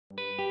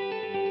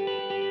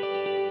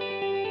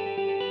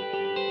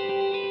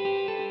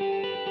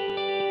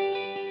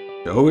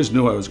I always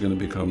knew I was going to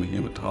become a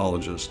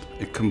hematologist.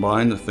 It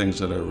combined the things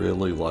that I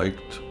really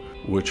liked,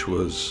 which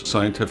was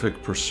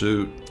scientific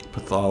pursuit,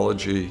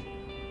 pathology,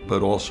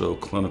 but also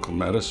clinical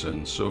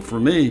medicine. So for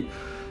me,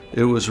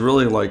 it was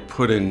really like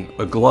putting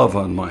a glove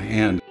on my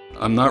hand.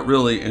 I'm not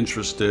really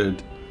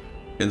interested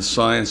in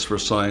science for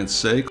science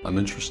sake. I'm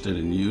interested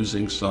in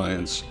using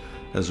science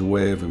as a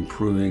way of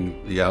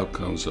improving the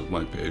outcomes of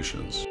my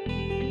patients.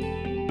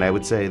 And I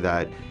would say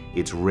that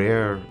it's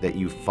rare that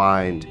you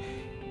find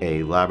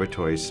a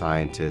laboratory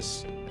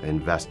scientist,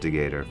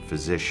 investigator,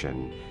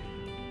 physician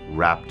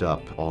wrapped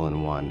up all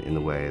in one in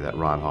the way that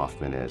Ron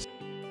Hoffman is.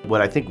 What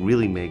I think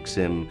really makes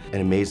him an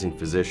amazing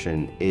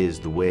physician is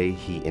the way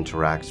he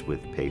interacts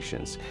with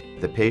patients.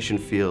 The patient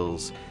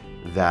feels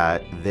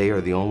that they are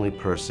the only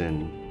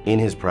person in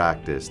his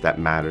practice that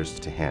matters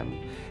to him.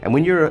 And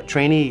when you're a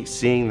trainee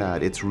seeing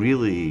that, it's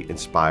really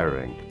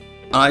inspiring.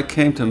 I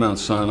came to Mount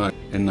Sinai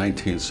in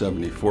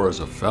 1974 as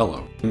a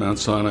fellow. Mount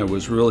Sinai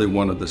was really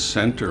one of the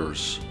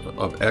centers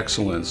of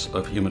excellence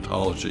of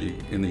hematology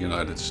in the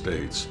United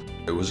States.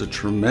 It was a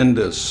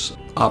tremendous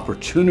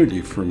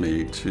opportunity for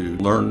me to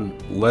learn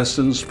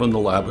lessons from the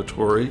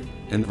laboratory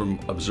and from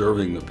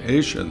observing the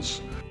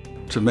patients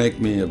to make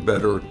me a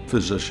better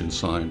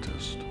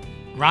physician-scientist.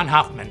 Ron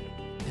Hoffman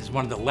is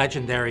one of the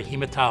legendary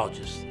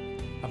hematologists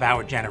of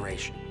our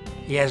generation.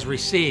 He has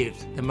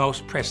received the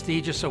most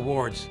prestigious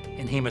awards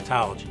in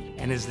hematology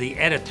and is the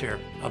editor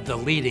of the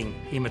leading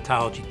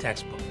hematology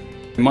textbook.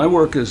 My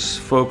work is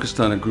focused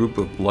on a group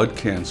of blood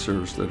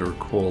cancers that are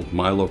called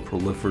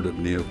myeloproliferative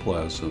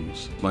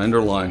neoplasms. My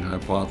underlying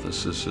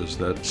hypothesis is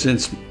that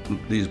since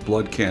these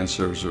blood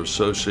cancers are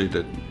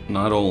associated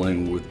not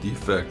only with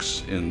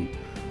defects in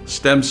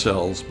stem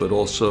cells, but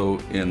also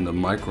in the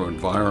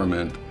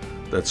microenvironment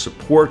that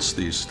supports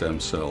these stem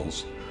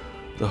cells,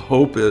 the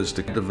hope is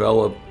to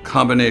develop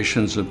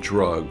combinations of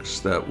drugs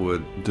that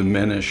would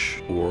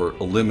diminish or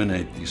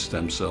eliminate these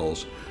stem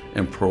cells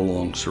and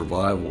prolong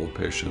survival of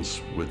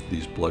patients with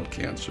these blood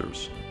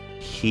cancers.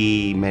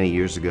 He, many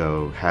years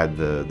ago, had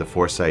the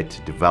foresight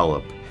to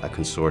develop a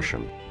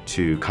consortium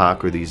to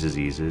conquer these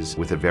diseases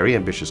with a very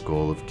ambitious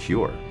goal of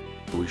cure.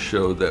 We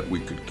showed that we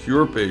could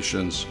cure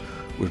patients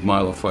with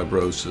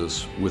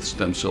myelofibrosis with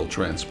stem cell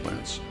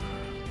transplants.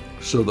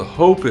 So the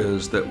hope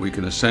is that we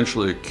can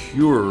essentially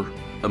cure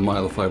a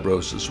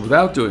myelofibrosis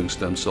without doing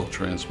stem cell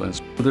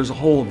transplants. There's a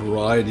whole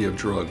variety of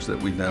drugs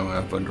that we now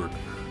have under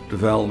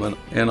development,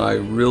 and I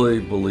really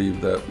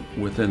believe that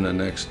within the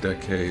next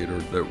decade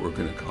that we're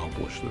going to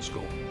accomplish this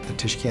goal. The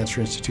Tisch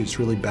Cancer Institute's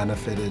really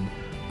benefited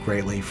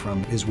greatly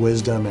from his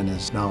wisdom and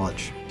his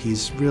knowledge.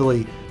 He's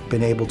really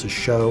been able to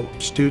show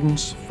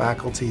students,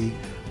 faculty,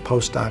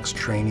 postdocs,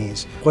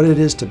 trainees, what it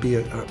is to be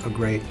a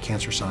great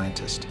cancer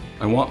scientist.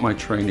 I want my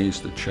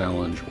trainees to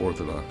challenge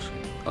orthodoxy.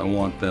 I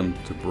want them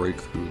to break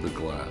through the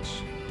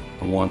glass.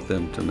 I want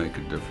them to make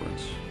a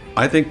difference.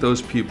 I think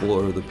those people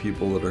are the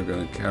people that are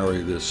going to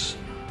carry this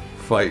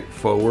fight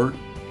forward.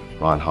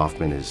 Ron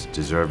Hoffman is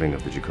deserving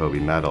of the Jacobi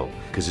Medal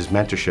because his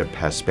mentorship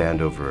has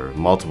spanned over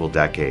multiple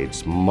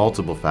decades.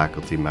 Multiple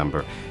faculty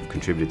members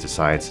contributed to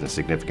science in a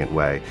significant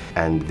way,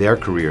 and their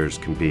careers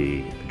can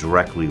be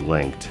directly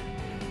linked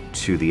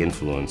to the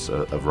influence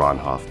of Ron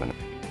Hoffman.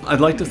 I'd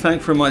like to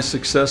thank for my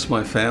success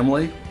my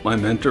family, my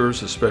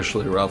mentors,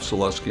 especially Ralph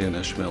Zaleski and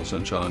Ishmael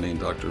Zanjani and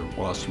Dr.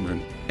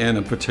 Wasserman, and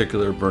in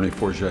particular Bernie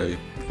Forget,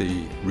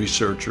 the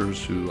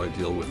researchers who I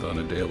deal with on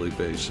a daily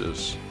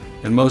basis.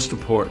 And most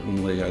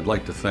importantly, I'd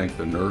like to thank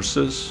the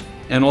nurses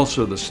and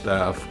also the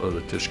staff of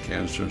the Tisch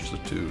Cancer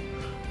Institute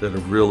that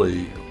have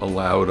really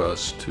allowed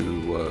us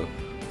to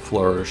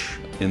flourish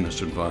in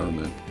this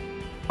environment.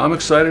 I'm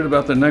excited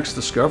about the next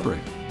discovery.